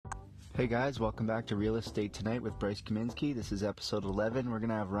Hey guys, welcome back to Real Estate Tonight with Bryce Kaminsky. This is episode 11. We're going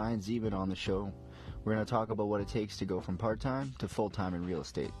to have Ryan Zeman on the show. We're going to talk about what it takes to go from part-time to full-time in real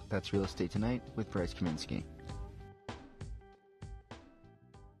estate. That's Real Estate Tonight with Bryce Kaminsky.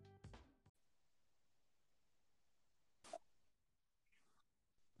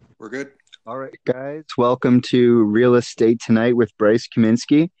 We're good. All right, guys, welcome to Real Estate Tonight with Bryce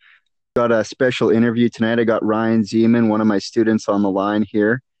Kaminsky. Got a special interview tonight. I got Ryan Zeman, one of my students, on the line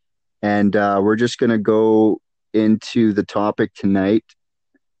here. And we're just going to go into the topic tonight.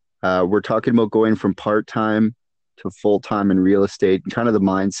 We're talking about going from part-time to full-time in real estate and kind of the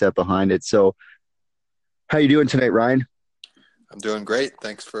mindset behind it. So how you doing tonight, Ryan? I'm doing great.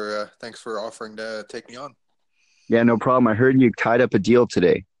 Thanks for offering to take me on. Yeah, no problem. I heard you tied up a deal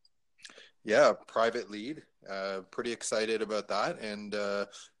today. Yeah, private lead. Pretty excited about that, and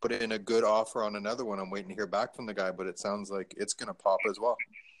put in a good offer on another one. I'm waiting to hear back from the guy, but it sounds like it's going to pop as well.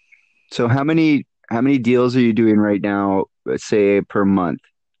 So how many deals are you doing right now, let's say per month?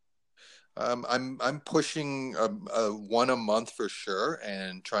 I'm pushing one a month for sure,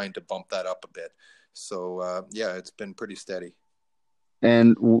 and trying to bump that up a bit. So yeah, it's been pretty steady.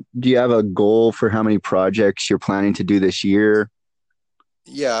 And do you have a goal for how many projects you're planning to do this year?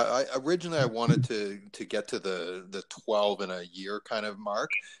 Yeah, originally I wanted to get to the 12 in a year kind of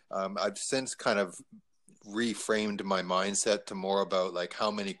mark. I've since kind of reframed my mindset to more about like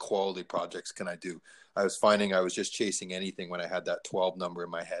how many quality projects can I do. I was finding I was just chasing anything when I had that 12 number in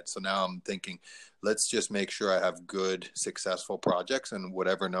my head. So now I'm thinking, let's just make sure I have good, successful projects, and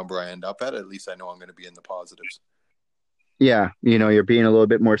whatever number I end up at least I know I'm going to be in the positives. Yeah, you're being a little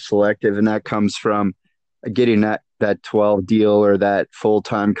bit more selective, and that comes from getting that 12 deal or that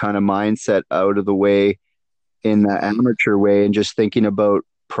full-time kind of mindset out of the way in the Mm-hmm. amateur way and just thinking about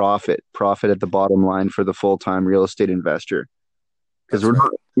profit at the bottom line for the full-time real estate investor. Because That's right.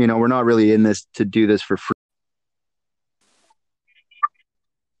 we're not really in this to do this for free.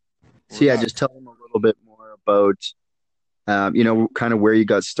 So We're yeah, back. just tell them a little bit more about, kind of where you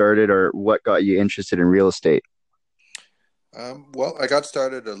got started or what got you interested in real estate. Well, I got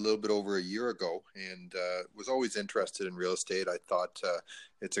started a little bit over a year ago, and was always interested in real estate. I thought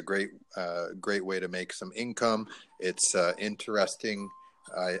it's a great way to make some income. It's interesting.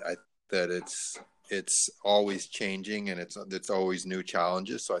 I that it's always changing, and it's always new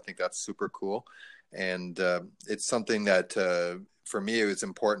challenges. So I think that's super cool, and it's something that for me it was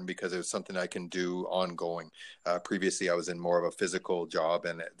important because it was something I can do ongoing. Previously, I was in more of a physical job,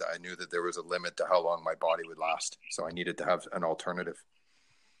 and I knew that there was a limit to how long my body would last. So I needed to have an alternative.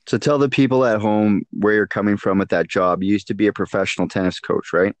 So tell the people at home where you're coming from with that job. You used to be a professional tennis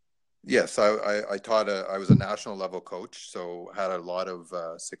coach, right? Yes, I taught I was a national level coach, so had a lot of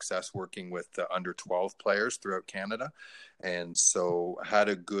success working with under 12 players throughout Canada. And so had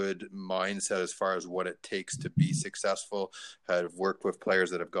a good mindset as far as what it takes to be successful. Have worked with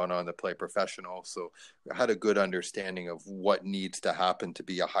players that have gone on to play professional. So I had a good understanding of what needs to happen to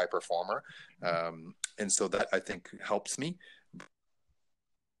be a high performer. And so that I think helps me.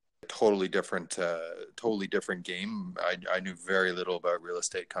 Totally different game. I knew very little about real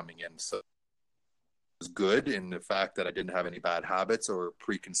estate coming in, so it was good in the fact that I didn't have any bad habits or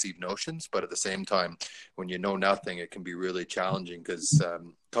preconceived notions. But at the same time, when you know nothing, it can be really challenging because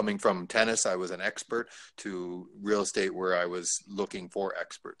coming from tennis, I was an expert, to real estate where I was looking for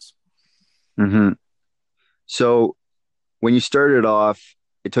experts. Mm-hmm. So when you started off,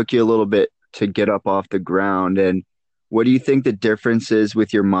 it took you a little bit to get up off the ground. And what do you think the difference is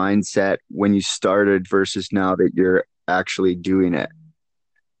with your mindset when you started versus now that you're actually doing it?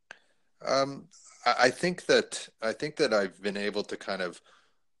 Um, I think that I've been able to kind of,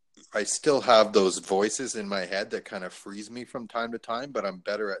 I still have those voices in my head that kind of freeze me from time to time, but I'm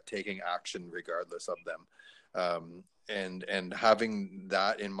better at taking action regardless of them. And having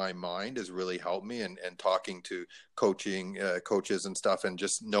that in my mind has really helped me, and talking to coaches and stuff, and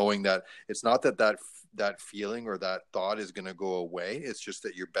just knowing that it's not that feeling or that thought is going to go away. It's just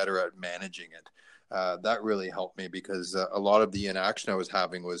that you're better at managing it. That really helped me because a lot of the inaction I was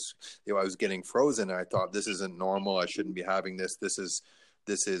having was, I was getting frozen, and I thought this isn't normal. I shouldn't be having this. This is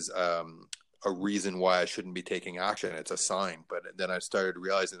a reason why I shouldn't be taking action. It's a sign. But then I started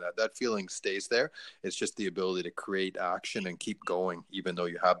realizing that that feeling stays there. It's just the ability to create action and keep going, even though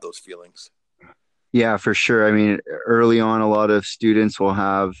you have those feelings. Yeah, for sure. I mean, early on, a lot of students will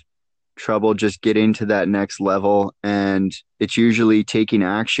have trouble just getting to that next level. And it's usually taking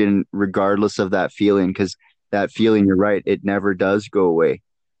action regardless of that feeling, because that feeling, you're right, it never does go away.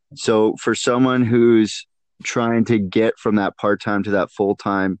 So for someone who's trying to get from that part-time to that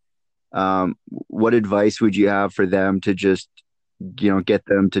full-time, what advice would you have for them to just get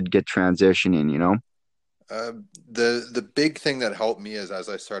them to get transitioning, The big thing that helped me is as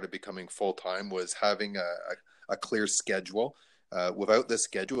I started becoming full time was having a clear schedule. Without this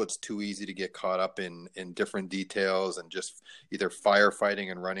schedule, it's too easy to get caught up in different details and just either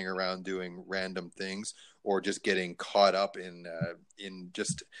firefighting and running around doing random things, or just getting caught up in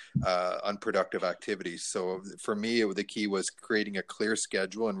just unproductive activities. So for me, the key was creating a clear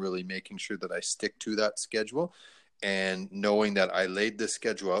schedule and really making sure that I stick to that schedule, and knowing that I laid this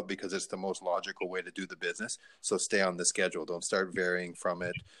schedule out because it's the most logical way to do the business. So stay on the schedule. Don't start varying from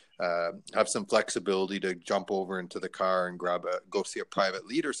it. Have some flexibility to jump over into the car and go see a private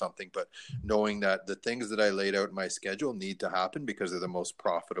lead or something. But knowing that the things that I laid out in my schedule need to happen because they're the most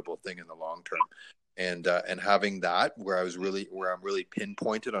profitable thing in the long term. And having that where I'm really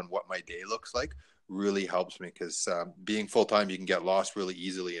pinpointed on what my day looks like really helps me, because being full time, you can get lost really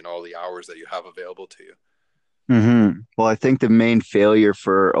easily in all the hours that you have available to you. Well, I think the main failure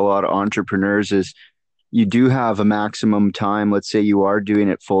for a lot of entrepreneurs is you do have a maximum time. Let's say you are doing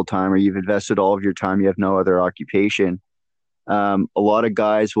it full time or you've invested all of your time, you have no other occupation. A lot of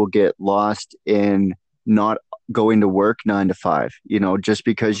guys will get lost in not going to work 9 to 5. Just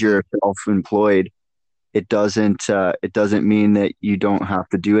because Mm-hmm. you're self-employed, it doesn't mean that you don't have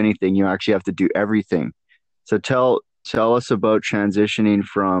to do anything. You actually have to do everything. So tell us about transitioning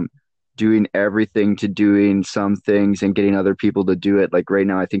from doing everything to doing some things and getting other people to do it. Like right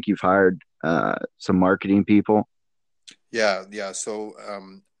now, I think you've hired some marketing people. Yeah, yeah. So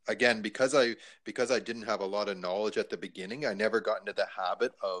again, because I didn't have a lot of knowledge at the beginning, I never got into the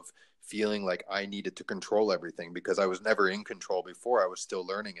habit of feeling like I needed to control everything, because I was never in control before. I was still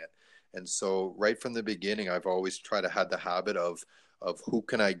learning it. And so right from the beginning, I've always tried to have the habit of who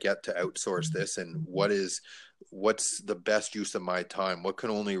can I get to outsource this, and what's the best use of my time? What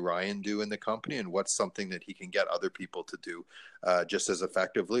can only Ryan do in the company, and what's something that he can get other people to do just as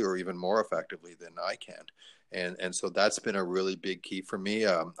effectively or even more effectively than I can. And so that's been a really big key for me.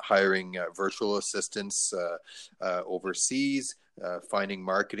 Hiring virtual assistants overseas, finding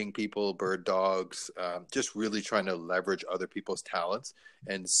marketing people, bird dogs, just really trying to leverage other people's talents,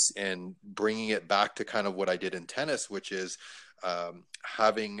 and bringing it back to kind of what I did in tennis, which is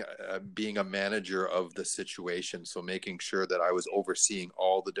having being a manager of the situation. So making sure that I was overseeing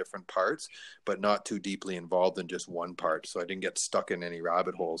all the different parts, but not too deeply involved in just one part, so I didn't get stuck in any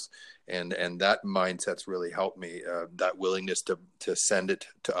rabbit holes. And that mindset's really helped me. That willingness to send it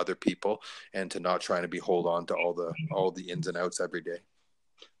to other people, and to not trying to be hold on to all the ins and outs every day.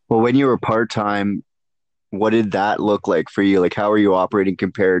 Well, when you were part-time, what did that look like for you? Like, how are you operating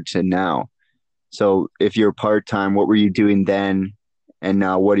compared to now? So if you're part-time, what were you doing then? And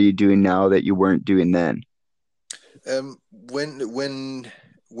now, what are you doing now that you weren't doing then? When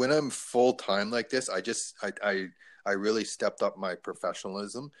I'm full time like this, I really stepped up my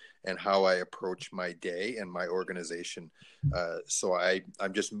professionalism and how I approach my day and my organization. So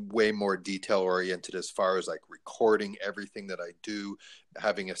I'm just way more detail oriented as far as like recording everything that I do,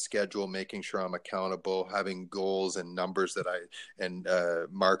 having a schedule, making sure I'm accountable, having goals and numbers that I and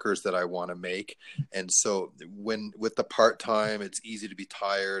markers that I want to make. And so when with the part time, it's easy to be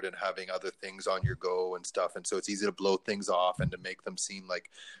tired and having other things on your go and stuff. And so it's easy to blow things off and to make them seem like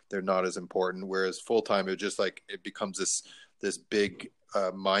they're not as important. Whereas full time, it just like it becomes this big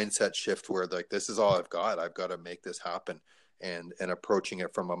mindset shift where like this is all I've got. I've got to make this happen. And approaching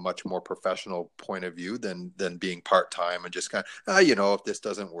it from a much more professional point of view than being part time and just kind of if this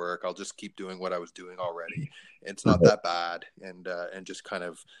doesn't work, I'll just keep doing what I was doing already. It's not that bad, and just kind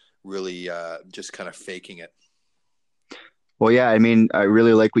of really just kind of faking it. Well, yeah, I mean, I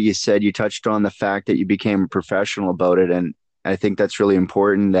really like what you said. You touched on the fact that you became a professional about it, and I think that's really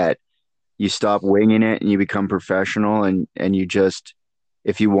important that you stop winging it and you become professional and you just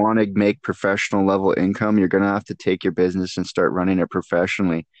if you want to make professional level income, you're going to have to take your business and start running it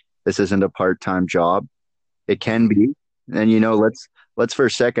professionally. This isn't a part-time job. It can Mm-hmm. be. And let's for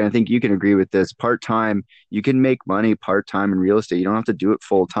a second, I think you can agree with this. Part-time, you can make money part-time in real estate. You don't have to do it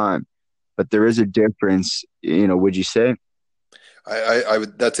full-time. But there is a difference, would you say? I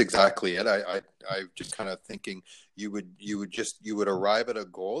would. That's exactly it. I just kind of thinking you would arrive at a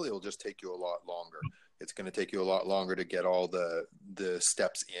goal. It'll just take you a lot longer. It's going to take you a lot longer to get all the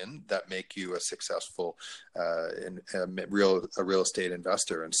steps in that make you a successful a real estate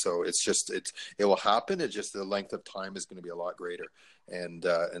investor. And so it will happen. It's just the length of time is going to be a lot greater. And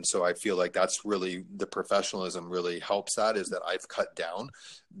so I feel like that's really the professionalism really helps. That is that I've cut down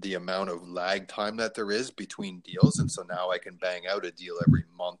the amount of lag time that there is between deals, and so now I can bang out a deal every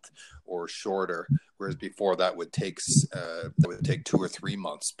month or shorter, whereas before that would take 2 or 3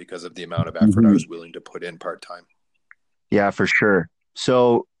 months because of the amount of effort I Mhm. was willing to put in part time. Yeah, for sure.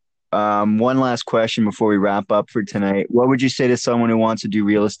 So, one last question before we wrap up for tonight. What would you say to someone who wants to do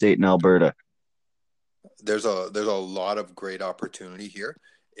real estate in Alberta? There's a lot of great opportunity here.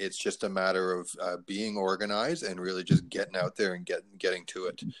 It's just a matter of being organized and really just getting out there and getting to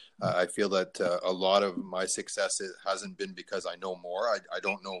it. I feel that a lot of my success hasn't been because I know more. I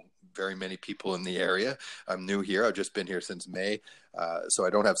don't know very many people in the area. I'm new here. I've just been here since May, so I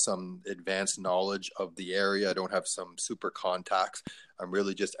don't have some advanced knowledge of the area. I don't have some super contacts. I'm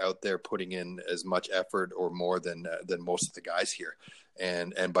really just out there putting in as much effort or more than most of the guys here,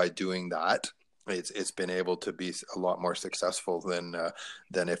 and by doing that, it's been able to be a lot more successful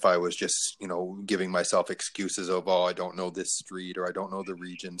than if I was just giving myself excuses of, oh, I don't know this street or I don't know the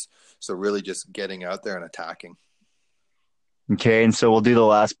regions. So really just getting out there and attacking. Okay, and so we'll do the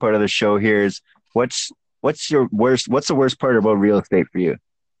last part of the show here is what's what's the worst part about real estate for you?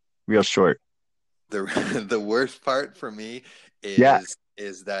 Real short. The the worst part for me Yeah.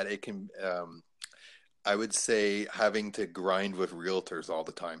 is that it can I would say having to grind with realtors all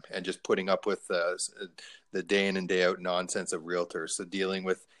the time and just putting up with the day in and day out nonsense of realtors. So dealing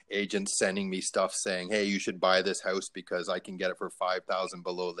with agents sending me stuff saying, "Hey, you should buy this house because I can get it for 5,000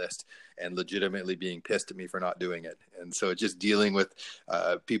 below list," and legitimately being pissed at me for not doing it. And so just dealing with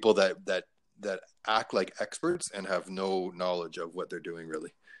people that act like experts and have no knowledge of what they're doing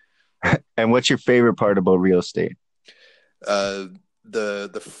really. And what's your favorite part about real estate? uh,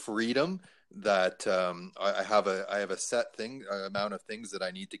 the freedom that I have a set thing amount of things that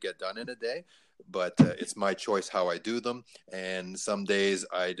I need to get done in a day, but it's my choice how I do them. And some days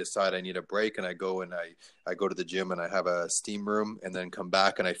I decide I need a break, and I go to the gym and I have a steam room, and then come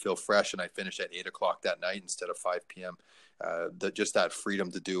back and I feel fresh, and I finish at 8 o'clock that night instead of 5 p.m. Just that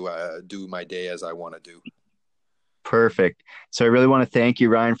freedom to do my day as I want to do. Perfect. So I really want to thank you,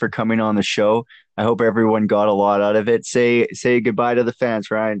 Ryan, for coming on the show. I hope everyone got a lot out of it. Say goodbye to the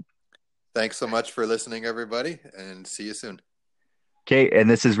fans, Ryan. Thanks so much for listening, everybody, and see you soon. Okay, and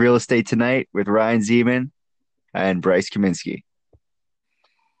this is Real Estate Tonight with Ryan Zeman and Bryce Kaminsky.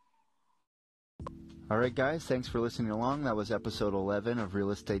 All right, guys, thanks for listening along. That was episode 11 of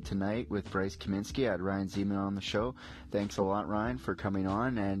Real Estate Tonight with Bryce Kaminsky. I had Ryan Zeman on the show. Thanks a lot, Ryan, for coming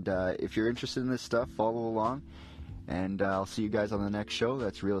on. And if you're interested in this stuff, follow along. And I'll see you guys on the next show.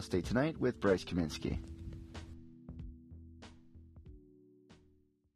 That's Real Estate Tonight with Bryce Kaminsky.